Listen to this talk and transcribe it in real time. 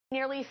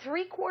Nearly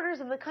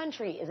 3/4 of the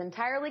country is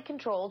entirely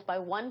controlled by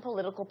one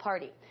political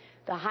party,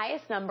 the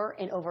highest number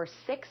in over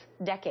 6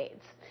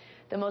 decades.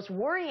 The most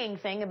worrying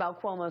thing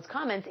about Cuomo's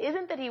comments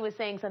isn't that he was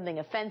saying something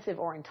offensive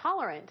or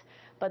intolerant,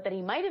 but that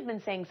he might have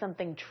been saying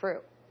something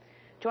true.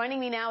 Joining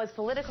me now is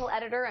political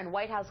editor and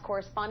White House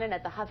correspondent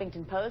at the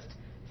Huffington Post,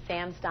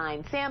 Sam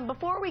Stein. Sam,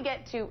 before we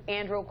get to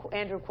Andrew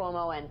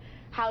Cuomo and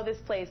how this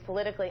plays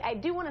politically, I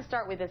do want to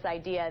start with this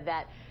idea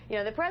that,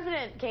 the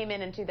president came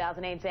in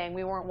 2008 saying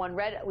we weren't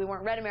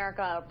red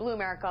America or blue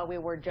America, we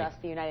were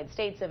just the United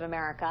States of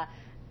America.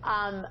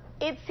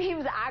 It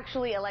seems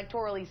actually,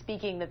 electorally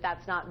speaking, that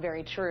that's not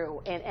very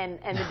true,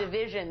 and the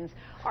divisions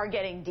are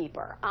getting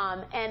deeper.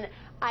 And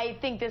I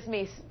think this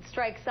may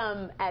strike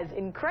some as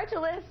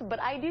incredulous, but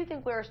I do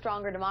think we're a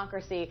stronger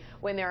democracy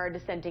when there are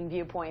dissenting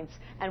viewpoints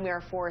and we are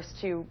forced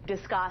to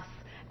discuss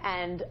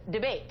and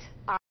debate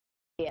our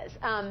ideas.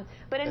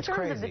 But in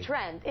terms of the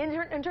trend,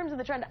 in terms of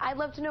the trend, I'd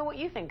love to know what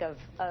you think of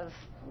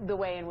the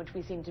way in which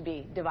we seem to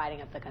be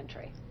dividing up the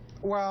country.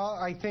 Well,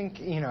 I think,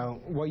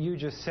 what you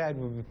just said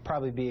would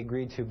probably be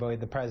agreed to by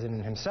the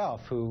president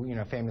himself, who,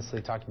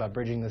 famously talked about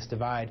bridging this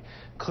divide.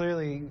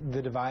 Clearly,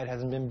 the divide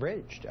hasn't been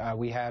bridged.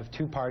 We have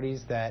two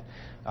parties that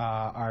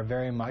are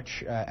very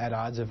much at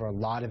odds over a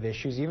lot of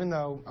issues, even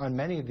though on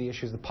many of the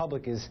issues the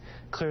public is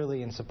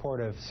clearly in support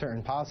of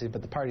certain policies,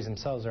 but the parties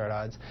themselves are at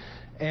odds.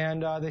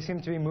 And they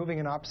seem to be moving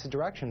in opposite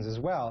directions as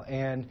well.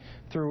 And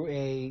through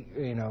a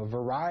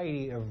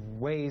variety of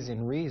ways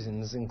and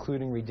reasons,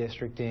 including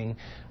redistricting,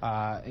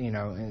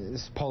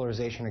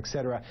 polarization,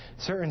 etc.,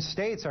 certain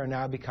states are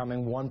now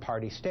becoming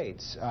one-party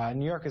states.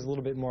 New York is a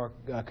little bit more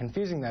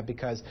confusing that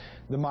because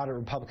the moderate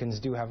Republicans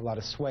do have a lot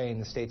of sway in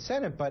the state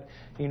Senate. But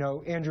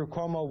Andrew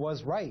Cuomo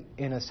was right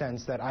in a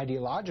sense that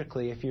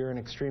ideologically, if you're an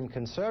extreme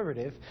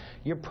conservative,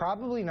 you're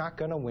probably not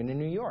going to win in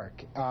New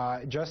York.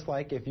 Just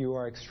like if you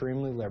are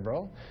extremely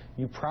liberal,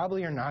 you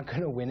probably are not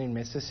going to win in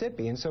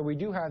Mississippi. And so we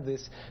do have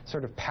this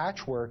sort of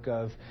patchwork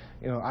of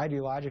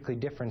ideologically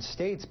different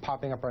states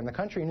popping up around the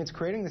country, and it's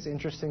creating this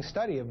interesting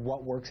study of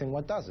what works and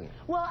what doesn't.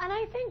 Well, and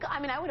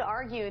I would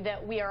argue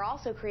that we are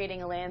also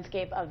creating a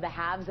landscape of the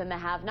haves and the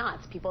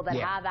have-nots, people that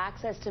have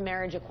access to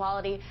marriage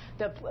equality,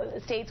 the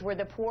states where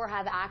the poor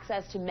have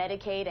access to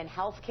Medicaid and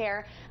health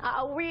care.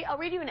 I'll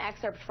read you an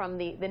excerpt from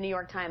the New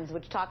York Times,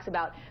 which talks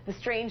about the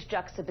strange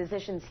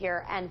juxtapositions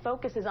here and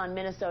focuses on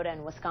Minnesota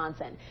and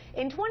Wisconsin.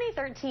 In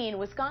 2013,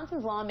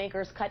 Wisconsin's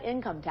lawmakers cut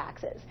income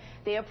taxes.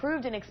 They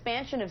approved an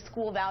expansion of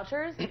school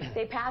vouchers.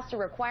 They passed a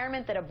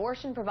requirement that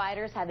abortion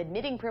providers have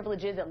admitting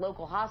privileges at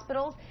local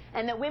hospitals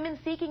and that women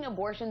seeking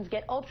abortions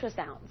get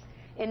ultrasounds.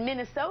 In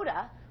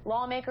Minnesota,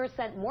 lawmakers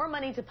sent more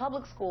money to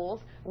public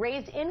schools,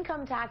 raised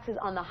income taxes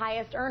on the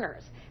highest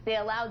earners. They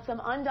allowed some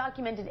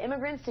undocumented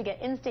immigrants to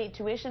get in-state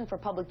tuition for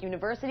public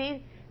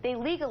universities. They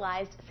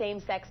legalized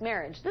same-sex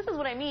marriage. This is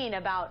what I mean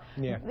about,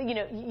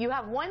 you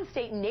have one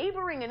state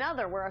neighboring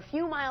another where a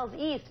few miles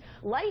east,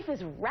 life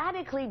is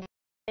radically,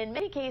 in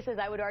many cases,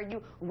 I would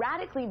argue,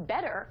 radically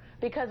better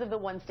because of the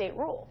one-state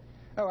rule.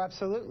 Oh,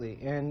 absolutely.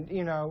 And,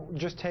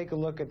 just take a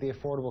look at the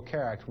Affordable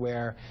Care Act,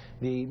 where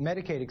the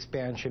Medicaid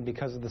expansion,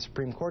 because of the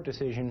Supreme Court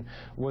decision,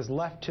 was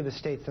left to the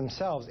states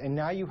themselves. And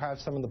now you have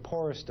some of the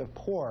poorest of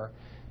poor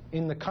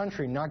in the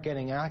country not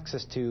getting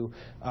access to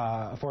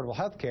affordable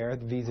health care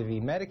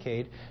vis-a-vis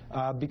Medicaid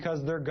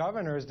because their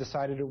governors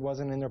decided it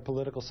wasn't in their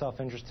political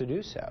self-interest to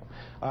do so.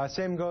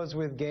 Same goes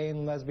with gay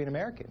and lesbian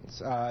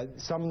Americans.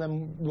 Some of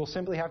them will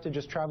simply have to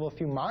just travel a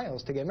few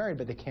miles to get married,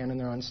 but they can in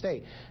their own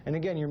state. And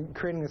again, you're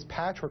creating this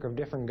patchwork of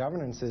different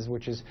governances,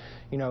 which is,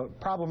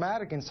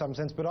 problematic in some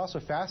sense, but also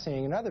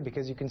fascinating in other,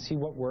 because you can see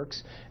what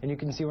works and you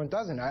can see what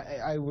doesn't.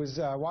 I was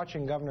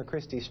watching Governor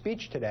Christie's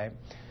speech today,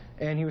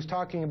 and he was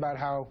talking about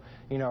how,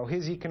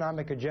 his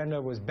economic agenda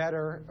was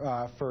better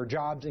for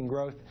jobs and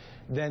growth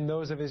than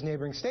those of his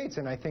neighboring states.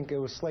 And I think it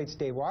was Slate's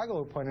Dave Weigel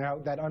who pointed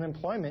out that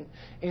unemployment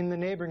in the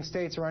neighboring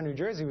states around New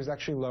Jersey was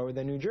actually lower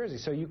than New Jersey.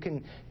 So you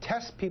can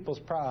test people's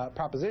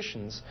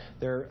propositions,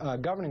 their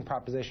governing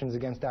propositions,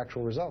 against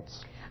actual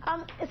results.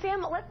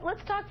 Sam,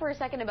 let's talk for a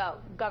second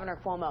about Governor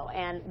Cuomo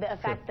and the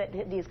effect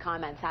that these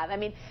comments have. I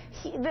mean,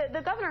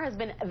 the governor has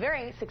been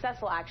very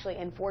successful, actually,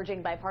 in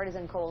forging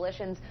bipartisan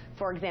coalitions.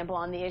 For example,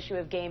 on the issue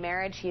of gay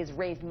marriage, he has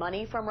raised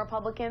money from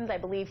Republicans. I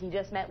believe he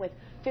just met with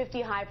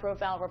 50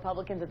 high-profile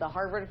Republicans at the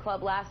Harvard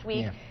Club last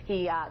week.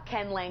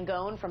 Ken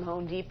Langone from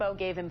Home Depot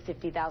gave him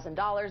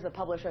 $50,000. The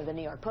publisher of the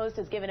New York Post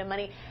has given him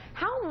money.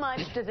 How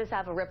much does this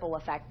have a ripple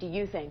effect, do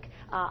you think,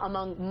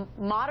 among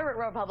moderate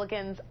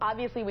Republicans?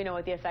 Obviously, we know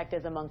what the effect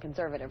is among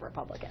conservative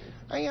Republicans.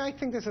 I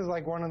think this is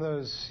like one of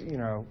those,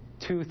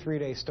 2-3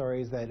 day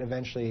stories that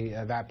eventually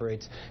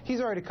evaporates.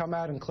 He's already come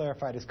out and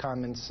clarified his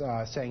comments,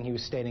 saying he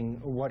was stating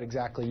what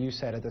exactly you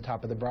said at the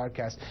top of the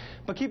broadcast.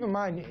 But keep in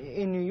mind,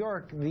 in New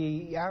York,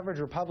 the average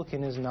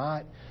Republican is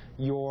not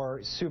your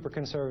super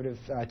conservative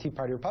Tea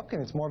Party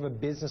Republican. It's more of a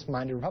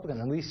business-minded Republican,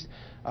 at least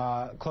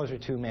closer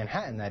to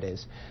Manhattan, that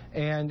is.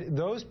 And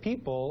those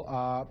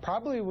people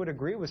probably would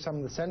agree with some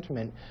of the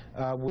sentiment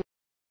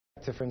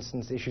to, for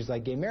instance, issues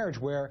like gay marriage,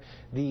 where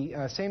the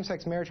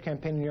same-sex marriage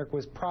campaign in New York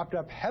was propped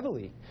up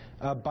heavily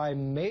by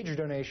major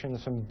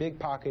donations from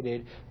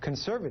big-pocketed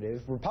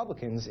conservative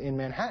Republicans in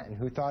Manhattan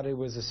who thought it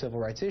was a civil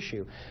rights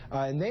issue.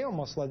 And they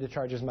almost led the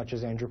charge as much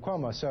as Andrew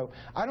Cuomo. So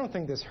I don't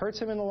think this hurts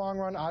him in the long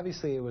run.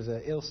 Obviously, it was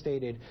an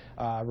ill-stated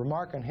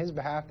remark on his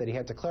behalf that he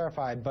had to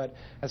clarify. But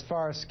as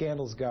far as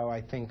scandals go,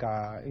 I think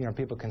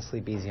people can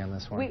sleep easy on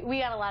this one. We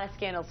got a lot of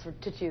scandals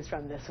to choose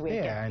from this week.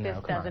 Yeah, I know.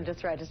 This doesn't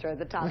just register at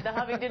the top. The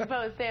Huffington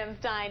Post,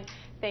 Stein,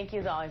 thank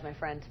you as always, my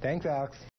friend. Thanks, Alex.